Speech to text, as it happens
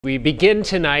We begin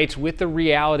tonight with the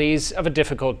realities of a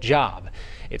difficult job.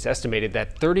 It's estimated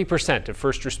that 30% of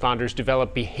first responders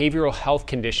develop behavioral health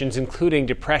conditions, including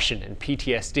depression and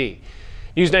PTSD.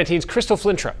 News 19's Crystal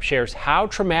Flintrop shares how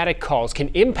traumatic calls can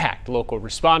impact local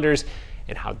responders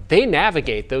and how they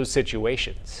navigate those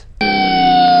situations.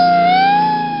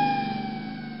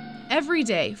 Every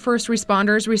day, first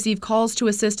responders receive calls to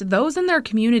assist those in their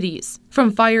communities.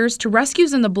 From fires to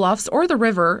rescues in the bluffs or the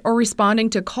river, or responding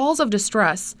to calls of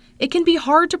distress, it can be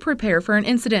hard to prepare for an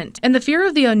incident, and the fear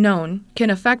of the unknown can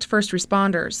affect first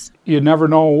responders. You never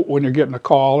know when you're getting a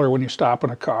call or when you stop in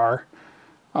a car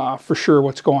for sure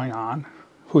what's going on,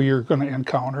 who you're going to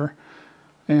encounter.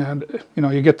 And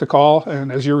you get the call,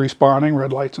 and as you're responding,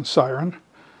 red lights and siren,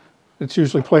 it's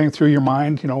usually playing through your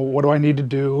mind, what do I need to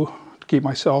do to keep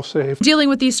myself safe? Dealing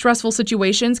with these stressful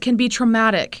situations can be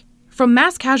traumatic. From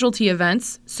mass casualty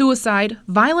events, suicide,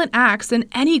 violent acts, and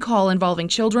any call involving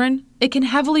children, it can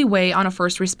heavily weigh on a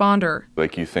first responder.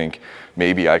 Like you think,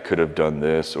 maybe I could have done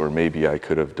this, or maybe I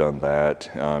could have done that.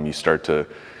 You start to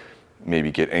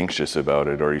maybe get anxious about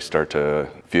it, or you start to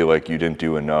feel like you didn't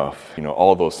do enough.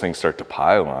 All those things start to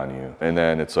pile on you. And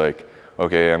then it's like,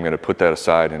 okay, I'm going to put that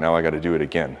aside, and now I got to do it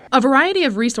again. A variety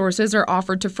of resources are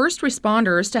offered to first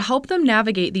responders to help them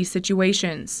navigate these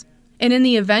situations. And in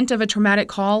the event of a traumatic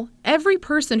call, every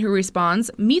person who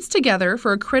responds meets together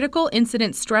for a critical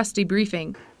incident stress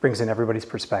debriefing. Brings in everybody's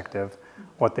perspective,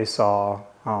 what they saw.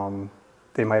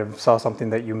 They might have saw something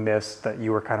that you missed, that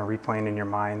you were kind of replaying in your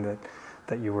mind,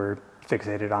 that you were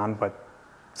fixated on, but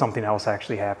something else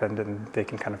actually happened, and they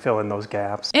can kind of fill in those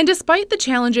gaps. And despite the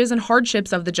challenges and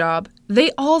hardships of the job,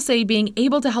 they all say being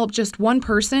able to help just one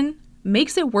person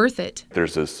makes it worth it.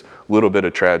 There's this little bit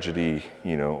of tragedy,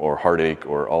 or heartache,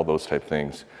 or all those type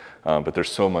things, but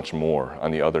there's so much more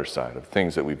on the other side of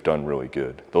things that we've done really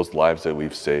good. Those lives that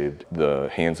we've saved, the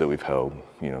hands that we've held,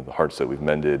 the hearts that we've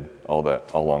mended, all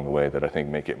that along the way that I think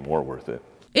make it more worth it.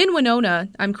 In Winona,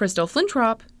 I'm Crystal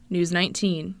Flintrop, News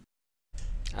 19.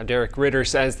 Now, Derek Ritter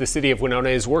says the city of Winona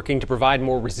is working to provide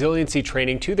more resiliency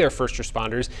training to their first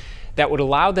responders that would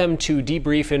allow them to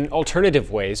debrief in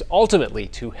alternative ways, ultimately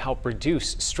to help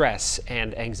reduce stress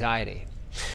and anxiety.